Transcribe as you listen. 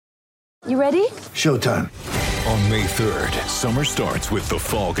You ready? Showtime. On May 3rd, summer starts with The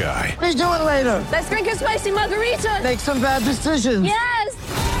Fall Guy. Let's do it later. Let's drink a spicy margarita. Make some bad decisions.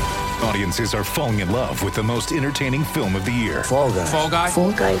 Yes! Audiences are falling in love with the most entertaining film of the year. Fall Guy. Fall Guy?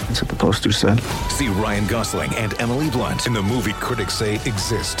 Fall Guy. That's what the poster said. See Ryan Gosling and Emily Blunt in the movie critics say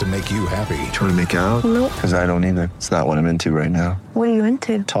exists to make you happy. Trying to make it out? Nope. Because I don't either. It's not what I'm into right now. What are you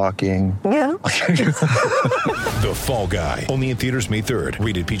into? Talking. Yeah. The Fall Guy. Only in theaters May 3rd.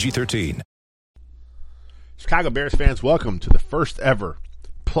 Rated PG-13. Chicago Bears fans, welcome to the first ever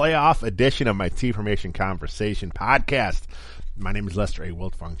playoff edition of my T-Formation Conversation podcast. My name is Lester A.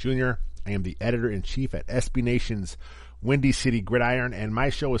 Wiltfong Jr. I am the editor-in-chief at SB Nation's Windy City Gridiron, and my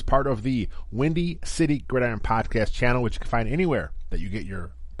show is part of the Windy City Gridiron podcast channel, which you can find anywhere that you get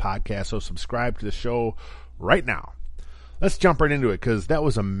your podcast. So subscribe to the show right now. Let's jump right into it, because that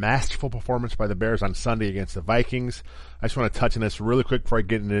was a masterful performance by the Bears on Sunday against the Vikings. I just want to touch on this really quick before I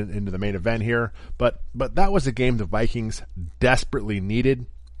get into the main event here. But that was a game the Vikings desperately needed,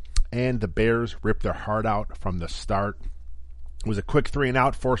 and the Bears ripped their heart out from the start. It was a quick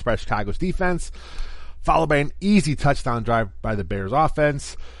 3-and-out forced by Chicago's defense, followed by an easy touchdown drive by the Bears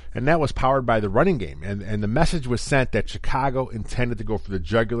offense, and that was powered by the running game. And the message was sent that Chicago intended to go for the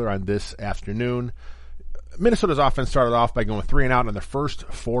jugular on this afternoon. Minnesota's offense started off by going 3-and-out on their first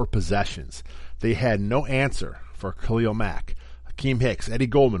 4 possessions. They had no answer for Khalil Mack, Akeem Hicks, Eddie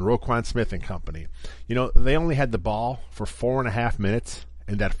Goldman, Roquan Smith and company. You know, they only had the ball for 4.5 minutes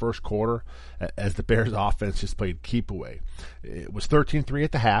in that first quarter as the Bears offense just played keep away. It was 13-3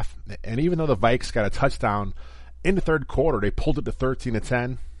 at the half, and even though the Vikes got a touchdown in the third quarter, they pulled it to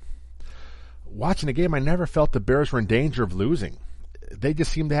 13-10. Watching the game, I never felt the Bears were in danger of losing. They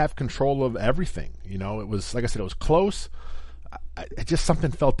just seemed to have control of everything. You know, it was, like I said, it was close. It just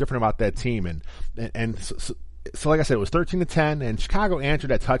something felt different about that team. And so like I said, it was 13-10, and Chicago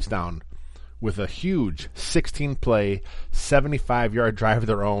answered that touchdown with a huge 16-play, 75-yard drive of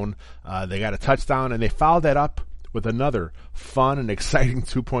their own. They got a touchdown, and they followed that up with another fun and exciting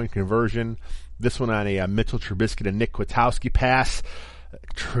 2-point conversion. This one on a Mitchell Trubisky to Nick Kwiatkowski pass.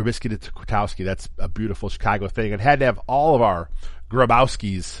 Trubisky to Kwiatkowski, that's a beautiful Chicago thing. It had to have all of our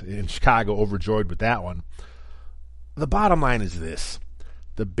Grabowskis in Chicago overjoyed with that one. The bottom line is this.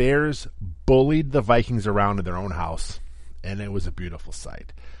 The Bears bullied the Vikings around in their own house, and it was a beautiful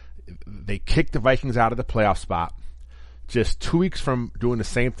sight. They kicked the Vikings out of the playoff spot just 2 weeks from doing the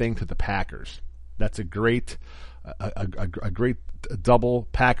same thing to the Packers. That's a great double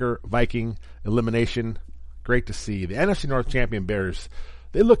Packer-Viking elimination. Great to see. The NFC North champion Bears,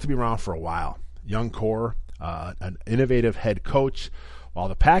 they look to be around for a while. Young core, an innovative head coach, while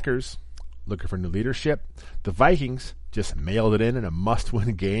the Packers looking for new leadership. The Vikings just mailed it in a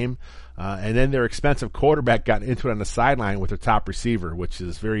must-win game, and then their expensive quarterback got into it on the sideline with their top receiver, which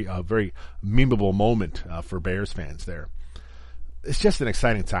is a very memeable moment for Bears fans there. It's just an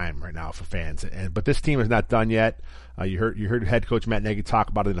exciting time right now for fans, but this team is not done yet. You heard head coach Matt Nagy talk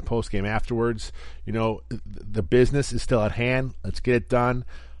about it in the postgame afterwards. You know, the business is still at hand. Let's get it done.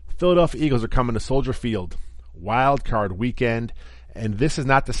 Philadelphia Eagles are coming to Soldier Field, wild card weekend, and this is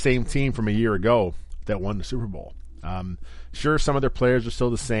not the same team from a year ago that won the Super Bowl. Sure, some of their players are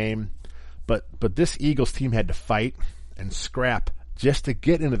still the same, but this Eagles team had to fight and scrap just to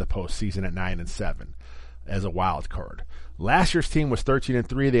get into the postseason at 9-7 as a wild card. Last year's team was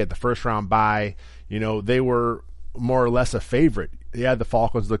 13-3. They had the first round bye. You know, they were more or less a favorite. Yeah, the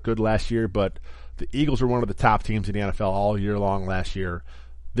Falcons looked good last year, but the Eagles were one of the top teams in the NFL all year long last year.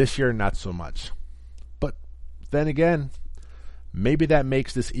 This year, not so much. But then again, maybe that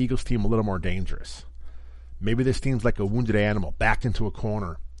makes this Eagles team a little more dangerous. Maybe this team's like a wounded animal, backed into a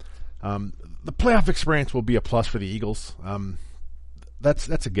corner. The playoff experience will be a plus for the Eagles.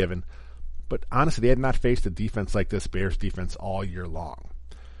 That's a given. But honestly, they had not faced a defense like this Bears defense all year long.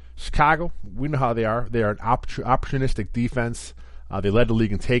 Chicago, we know how they are. They are an opportunistic defense. They led the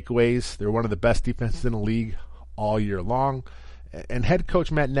league in takeaways. They're one of the best defenses in the league all year long. And head coach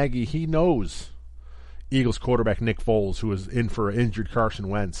Matt Nagy, he knows Eagles quarterback Nick Foles, who is in for an injured Carson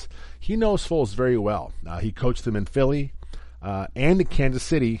Wentz. He knows Foles very well. He coached him in Philly and in Kansas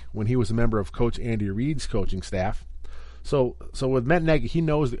City when he was a member of Coach Andy Reid's coaching staff. So with Matt Nagy, he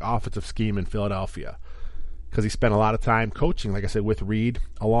knows the offensive scheme in Philadelphia because he spent a lot of time coaching, like I said, with Reid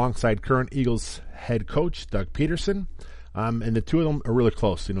alongside current Eagles head coach Doug Peterson. And the two of them are really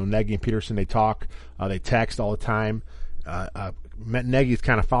close. You know, Nagy and Peterson, they talk, they text all the time. Matt Nagy is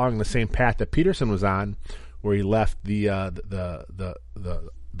kind of following the same path that Peterson was on, where he left the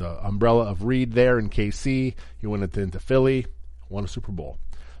umbrella of Reid there in KC. He went into Philly, won a Super Bowl.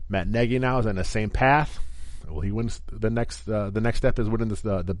 Matt Nagy now is on the same path. Will he win the next step is winning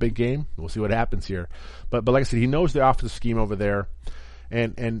the big game? We'll see what happens here. But like I said, he knows the offensive scheme over there.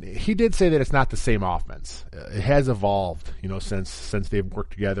 And he did say that it's not the same offense. It has evolved, since they've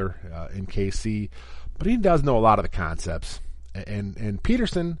worked together in KC. But he does know a lot of the concepts. And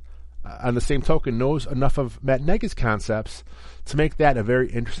Peterson, on the same token, knows enough of Matt Nagy's concepts to make that a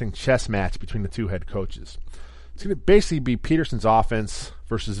very interesting chess match between the two head coaches. It's going to basically be Peterson's offense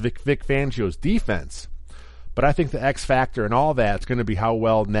versus Vic Fangio's defense. But I think the X factor and all that is going to be how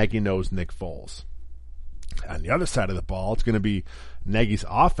well Nagy knows Nick Foles. On the other side of the ball, it's going to be Nagy's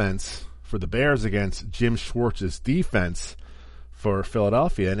offense for the Bears against Jim Schwartz's defense for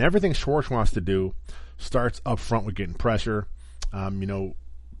Philadelphia. And everything Schwartz wants to do starts up front with getting pressure.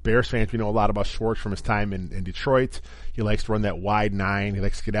 Bears fans, we know a lot about Schwartz from his time in Detroit. He likes to run that wide 9. He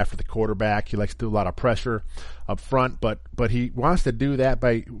likes to get after the quarterback. He likes to do a lot of pressure up front. But he wants to do that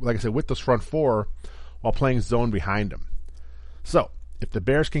by, like I said, with those front 4 while playing zone behind him. So if the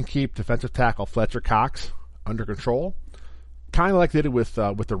Bears can keep defensive tackle Fletcher Cox under control, kind of like they did with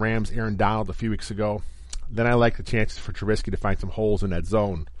the Rams' Aaron Donald a few weeks ago, then I like the chances for Trubisky to find some holes in that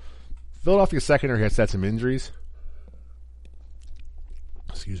zone. Philadelphia's secondary has had some injuries.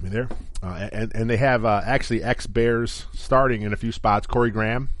 Excuse me there. And they have actually ex-Bears starting in a few spots. Corey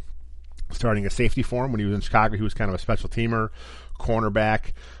Graham starting a safety for him. When he was in Chicago, he was kind of a special teamer,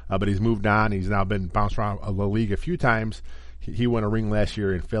 cornerback, but he's moved on. He's now been bounced around the league a few times. He won a ring last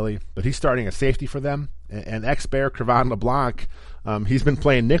year in Philly, but he's starting a safety for them. And ex-Bear Crevan LeBlanc, he's been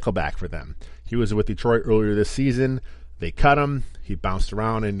playing nickelback for them. He was with Detroit earlier this season. They cut him. He bounced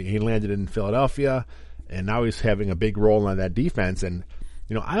around, and he landed in Philadelphia, and now he's having a big role on that defense. And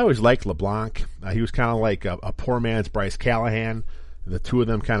I always liked LeBlanc. He was kind of like a poor man's Bryce Callahan. The two of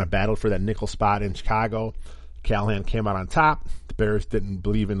them kind of battled for that nickel spot in Chicago. Callahan came out on top. The Bears didn't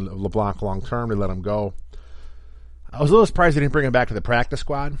believe in LeBlanc long term. They let him go. I was a little surprised they didn't bring him back to the practice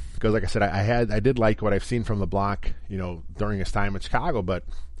squad because, like I said, I did like what I've seen from LeBlanc, during his time in Chicago. But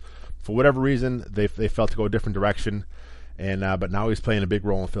for whatever reason, they felt to go a different direction. And but now he's playing a big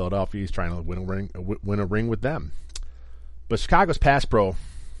role in Philadelphia. He's trying to win a ring with them. But Chicago's pass pro,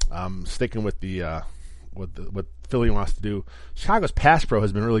 sticking with what Philly wants to do, Chicago's pass pro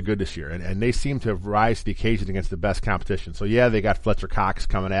has been really good this year, and they seem to have rise to the occasion against the best competition. So yeah, they got Fletcher Cox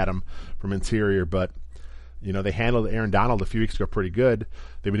coming at them from interior, but they handled Aaron Donald a few weeks ago pretty good.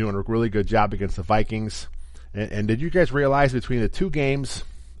 They've been doing a really good job against the Vikings. And did you guys realize between the two games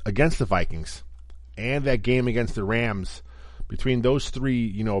against the Vikings and that game against the Rams, between those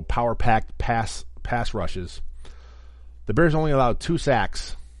three, power-packed pass rushes, the Bears only allowed 2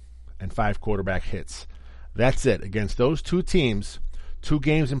 sacks and 5 quarterback hits. That's it. Against those two teams, 2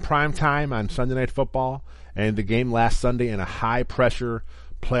 games in prime time on Sunday Night Football, and the game last Sunday in a high-pressure,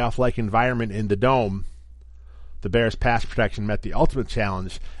 playoff-like environment in the Dome, the Bears' pass protection met the ultimate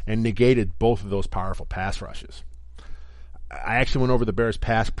challenge and negated both of those powerful pass rushes. I actually went over the Bears'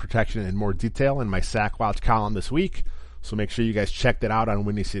 pass protection in more detail in my Sack Watch column this week, so make sure you guys check that out on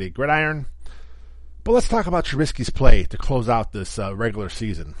Windy City Gridiron. But let's talk about Trubisky's play to close out this regular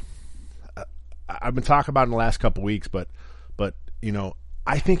season. I've been talking about it in the last couple weeks, but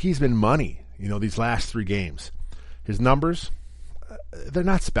I think he's been money, these last 3 games. His numbers, they're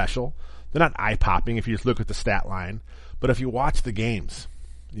not special. They're not eye-popping if you just look at the stat line. But if you watch the games,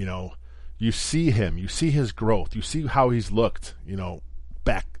 you see him. You see his growth. You see how he's looked,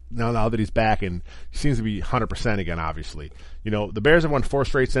 back now that he's back, and he seems to be 100% again, obviously. The Bears have won 4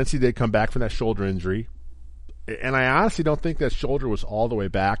 straight since he did come back from that shoulder injury. And I honestly don't think that shoulder was all the way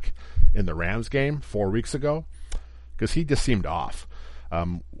back in the Rams game 4 weeks ago because he just seemed off.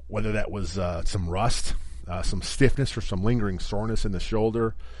 Whether that was some rust, some stiffness, or some lingering soreness in the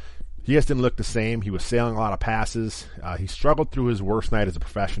shoulder, he just didn't look the same. He was sailing a lot of passes. He struggled through his worst night as a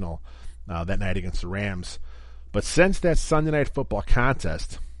professional that night against the Rams. But since that Sunday Night Football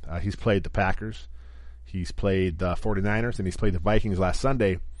contest, he's played the Packers, he's played the 49ers, and he's played the Vikings last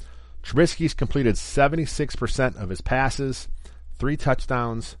Sunday. Trubisky's completed 76% of his passes, 3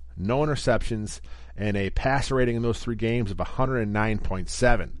 touchdowns, no interceptions, and a passer rating in those 3 games of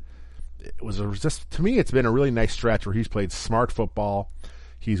 109.7. It was just, to me, it's been a really nice stretch where he's played smart football.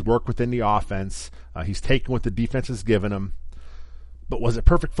 He's worked within the offense. He's taken what the defense has given him. But was it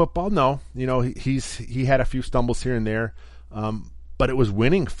perfect football? No. He had a few stumbles here and there, but it was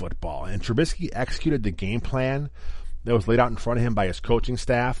winning football. And Trubisky executed the game plan that was laid out in front of him by his coaching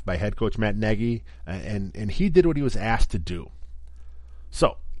staff, by head coach Matt Nagy, and he did what he was asked to do.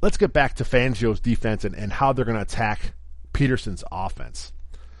 So let's get back to Fangio's defense and how they're going to attack Peterson's offense.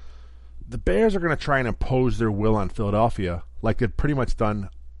 The Bears are going to try and impose their will on Philadelphia like they've pretty much done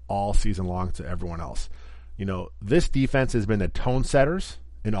all season long to everyone else. This defense has been the tone setters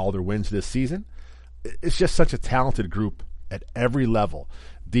in all their wins this season. It's just such a talented group at every level.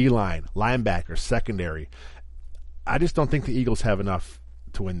 D-line, linebacker, secondary. I just don't think the Eagles have enough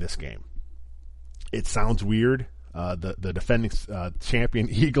to win this game. It sounds weird. The defending champion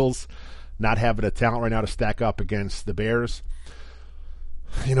Eagles not having the talent right now to stack up against the Bears.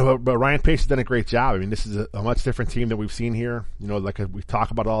 But Ryan Pace has done a great job. I mean, this is a much different team that we've seen here. Like we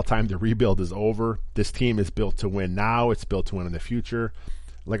talk about all the time, the rebuild is over. This team is built to win now. It's built to win in the future.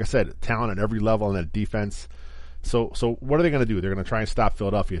 Like I said, talent at every level in that defense. So what are they going to do? They're going to try and stop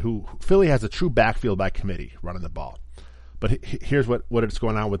Philadelphia, Philly has a true backfield by committee running the ball. But here's what is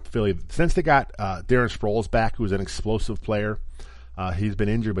going on with Philly. Since they got Darren Sproles back, who's an explosive player, he's been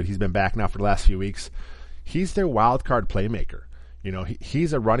injured, but he's been back now for the last few weeks. He's their wild card playmaker.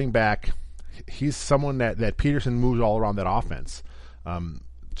 He's a running back. He's someone that Peterson moves all around that offense.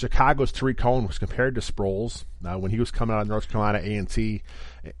 Chicago's Tariq Cohen was compared to Sproles when he was coming out of North Carolina A&T,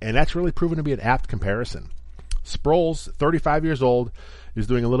 and that's really proven to be an apt comparison. Sproles, 35 years old, is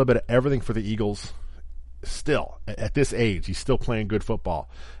doing a little bit of everything for the Eagles. Still, at this age, he's still playing good football.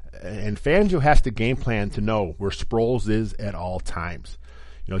 And Fangio has to game plan to know where Sproles is at all times.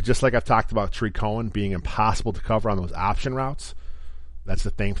 Just like I've talked about Tariq Cohen being impossible to cover on those option routes, that's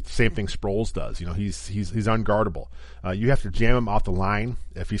the same thing Sproles does. He's unguardable. You have to jam him off the line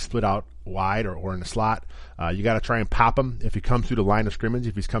if he's split out wide or in the slot. You got to try and pop him if he comes through the line of scrimmage,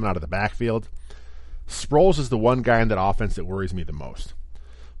 if he's coming out of the backfield. Sproles is the one guy in that offense that worries me the most.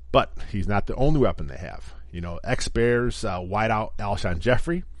 But he's not the only weapon they have. Ex-Bears wideout Alshon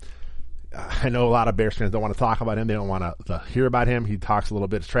Jeffrey. I know a lot of Bears fans don't want to talk about him. They don't want to hear about him. He talks a little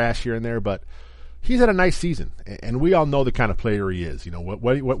bit of trash here and there, but he's had a nice season. And we all know the kind of player he is.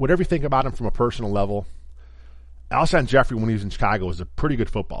 Whatever you think about him from a personal level, Alshon Jeffrey, when he was in Chicago, was a pretty good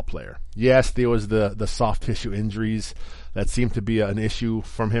football player. Yes, there was the soft tissue injuries that seemed to be an issue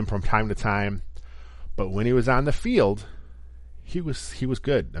from him from time to time. But when he was on the field, he was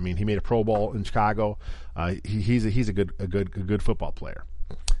good. I mean, he made a Pro Bowl in Chicago. He's a good football player.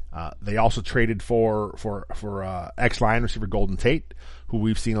 They also traded for ex-line receiver Golden Tate, who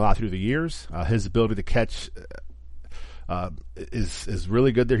we've seen a lot through the years. His ability to catch is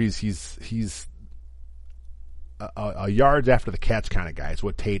really good there. He's a yards after the catch kind of guy is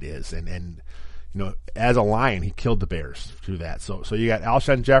what Tate is, and as a Lion, he killed the Bears through that. So you got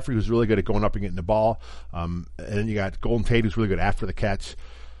Alshon Jeffrey, who's really good at going up and getting the ball, and then you got Golden Tate, who's really good after the catch.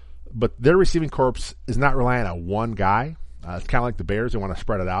 But their receiving corps is not relying on one guy. It's kind of like the Bears. They want to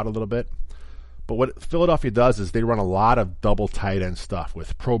spread it out a little bit. But what Philadelphia does is they run a lot of double tight end stuff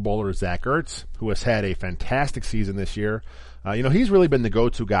with Pro Bowler Zach Ertz, who has had a fantastic season this year. He's really been the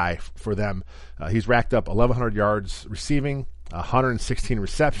go-to guy for them. He's racked up 1,100 yards receiving, 116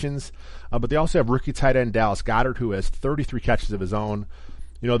 receptions. But they also have rookie tight end Dallas Goedert, who has 33 catches of his own.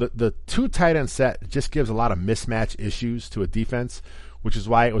 The two tight end set just gives a lot of mismatch issues to a defense, which is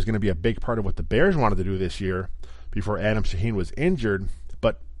why it was going to be a big part of what the Bears wanted to do this year before Adam Shaheen was injured.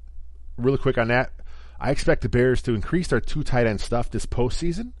 But really quick on that, I expect the Bears to increase their two tight end stuff this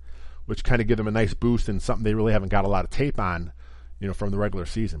postseason, which kind of give them a nice boost and something they really haven't got a lot of tape on, from the regular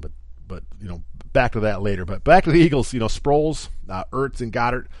season. But back to that later. But back to the Eagles, Sproles, Ertz, and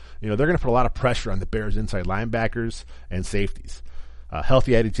Goddard, they're going to put a lot of pressure on the Bears' inside linebackers and safeties.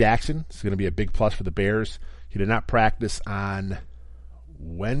 Healthy Eddie Jackson is going to be a big plus for the Bears. He did not practice on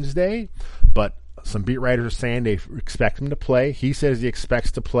Wednesday, but some beat writers are saying they expect him to play. He says he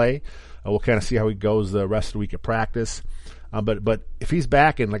expects to play. We'll kind of see how he goes the rest of the week at practice. But if he's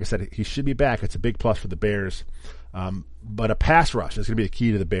back, and like I said, he should be back, it's a big plus for the Bears. But a pass rush is going to be the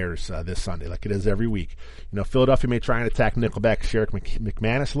key to the Bears this Sunday, like it is every week. Philadelphia may try and attack nickelback Sherrick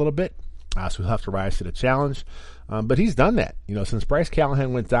McManus a little bit, so he'll have to rise to the challenge. But he's done that. Since Bryce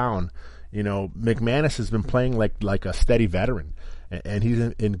Callahan went down, McManus has been playing like a steady veteran, and he's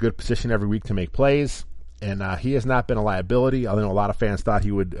in good position every week to make plays. And he has not been a liability. I know a lot of fans thought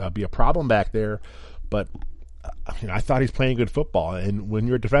he would be a problem back there, but I thought he's playing good football. And when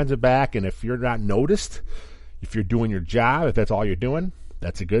you're a defensive back, and if you're not noticed, if you're doing your job, if that's all you're doing,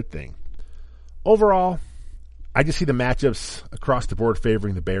 that's a good thing. Overall, I just see the matchups across the board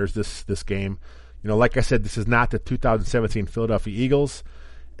favoring the Bears this game. Like I said, this is not the 2017 Philadelphia Eagles.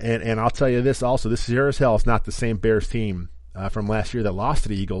 And I'll tell you this also, this sure as hell is not the same Bears team from last year that lost to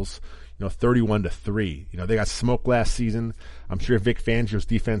the Eagles, 31-3. They got smoked last season. I'm sure Vic Fangio's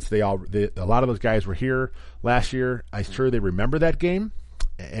defense, a lot of those guys were here last year. I'm sure they remember that game.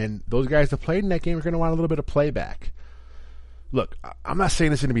 And those guys that played in that game are going to want a little bit of playback. Look, I'm not saying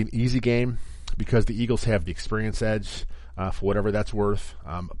this is going to be an easy game because the Eagles have the experience edge. for whatever that's worth.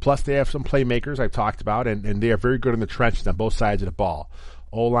 Plus, they have some playmakers I've talked about, and they are very good in the trenches on both sides of the ball.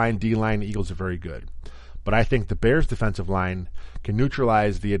 O-line, D-line, the Eagles are very good. But I think the Bears' defensive line can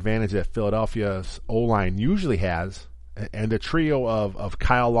neutralize the advantage that Philadelphia's O-line usually has, and the trio of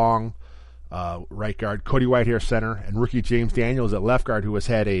Kyle Long, right guard, Cody Whitehair center, and rookie James Daniels at left guard, who has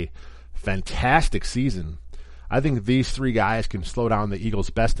had a fantastic season. I think these three guys can slow down the Eagles'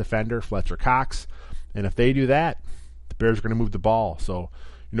 best defender, Fletcher Cox, and if they do that, the Bears are going to move the ball. So,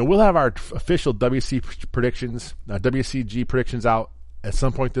 we'll have our official WCG predictions out at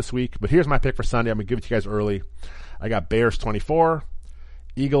some point this week. But here's my pick for Sunday. I'm going to give it to you guys early. I got Bears 24,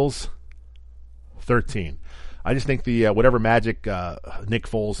 Eagles 13. I just think the whatever magic Nick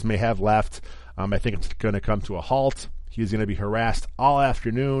Foles may have left, I think it's going to come to a halt. He's going to be harassed all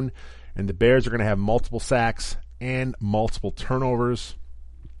afternoon, and the Bears are going to have multiple sacks and multiple turnovers.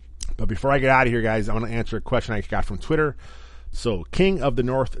 But before I get out of here, guys, I want to answer a question I got from Twitter. So, King of the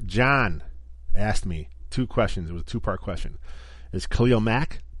North, John, asked me 2 questions. It was a 2-part question. Is Khalil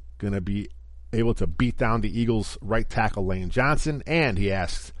Mack going to be able to beat down the Eagles' right tackle, Lane Johnson? And he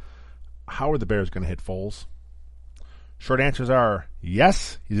asks, how are the Bears going to hit Foles? Short answers are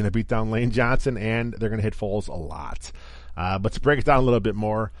yes, he's going to beat down Lane Johnson, and they're going to hit Foles a lot. But to break it down a little bit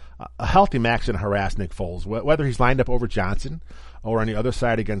more, a healthy Mack's going to harass Nick Foles. Whether he's lined up over Johnson or on the other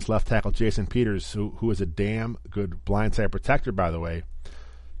side against left tackle Jason Peters, who is a damn good blindside protector, by the way,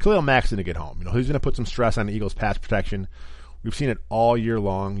 Khalil Mack's going to get home. He's going to put some stress on the Eagles' pass protection. We've seen it all year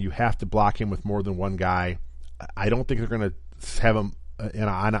long. You have to block him with more than one guy. I don't think they're going to have him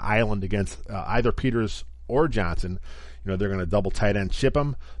on an island against either Peters or Johnson. They're going to double tight end chip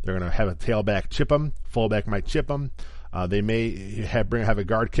him. They're going to have a tailback chip him. Fullback might chip him. They may have a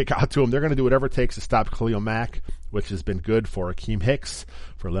guard kick out to him. They're going to do whatever it takes to stop Khalil Mack, which has been good for Akeem Hicks,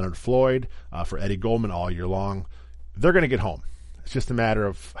 for Leonard Floyd, for Eddie Goldman all year long. They're going to get home. It's just a matter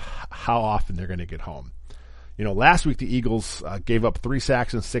of how often they're going to get home. Last week the Eagles gave up 3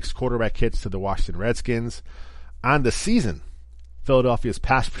 sacks and 6 quarterback hits to the Washington Redskins. On the season, Philadelphia's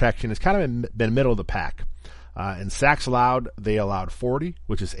pass protection has kind of been middle of the pack. In sacks allowed, they allowed 40,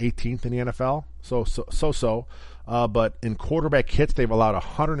 which is 18th in the NFL. So. But in quarterback hits, they've allowed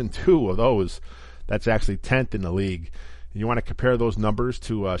 102 of those. That's actually 10th in the league. You want to compare those numbers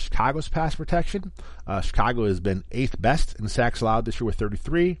to Chicago's pass protection. Chicago has been 8th best in sacks allowed this year with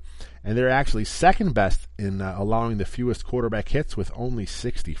 33, and they're actually 2nd best in allowing the fewest quarterback hits with only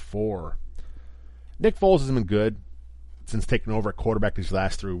 64. Nick Foles has been good since taking over at quarterback these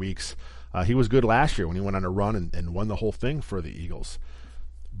last 3 weeks. He was good last year when he went on a run and won the whole thing for the Eagles.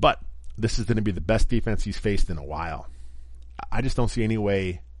 But this is going to be the best defense he's faced in a while. I just don't see any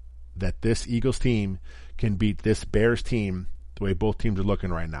way that this Eagles team can beat this Bears team the way both teams are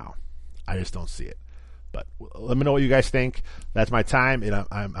looking right now. I just don't see it. But let me know what you guys think. That's my time, and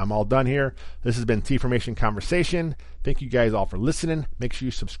I'm all done here. This has been T-Formation Conversation. Thank you guys all for listening. Make sure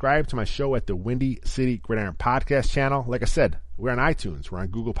you subscribe to my show at the Windy City Gridiron Podcast channel. Like I said, we're on iTunes. We're on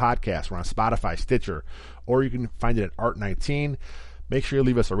Google Podcasts. We're on Spotify, Stitcher, or you can find it at Art19. Make sure you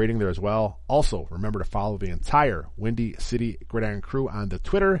leave us a rating there as well. Also, remember to follow the entire Windy City Gridiron crew on the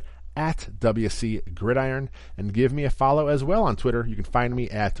Twitter at WC Gridiron, and give me a follow as well on Twitter. You can find me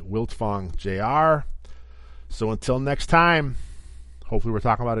at WiltfongJR. So until next time, hopefully we're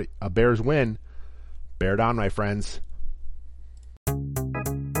talking about a Bears win. Bear down, my friends.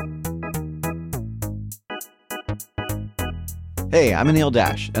 Hey, I'm Anil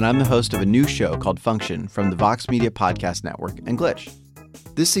Dash, and I'm the host of a new show called Function from the Vox Media Podcast Network and Glitch.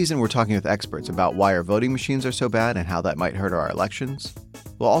 This season, we're talking with experts about why our voting machines are so bad and how that might hurt our elections.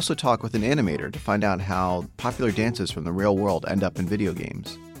 We'll also talk with an animator to find out how popular dances from the real world end up in video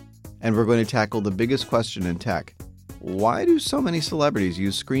games. And we're going to tackle the biggest question in tech. Why do so many celebrities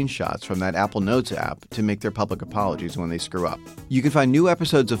use screenshots from that Apple Notes app to make their public apologies when they screw up? You can find new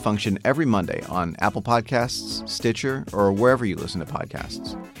episodes of Function every Monday on Apple Podcasts, Stitcher, or wherever you listen to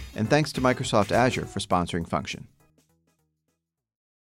podcasts. And thanks to Microsoft Azure for sponsoring Function.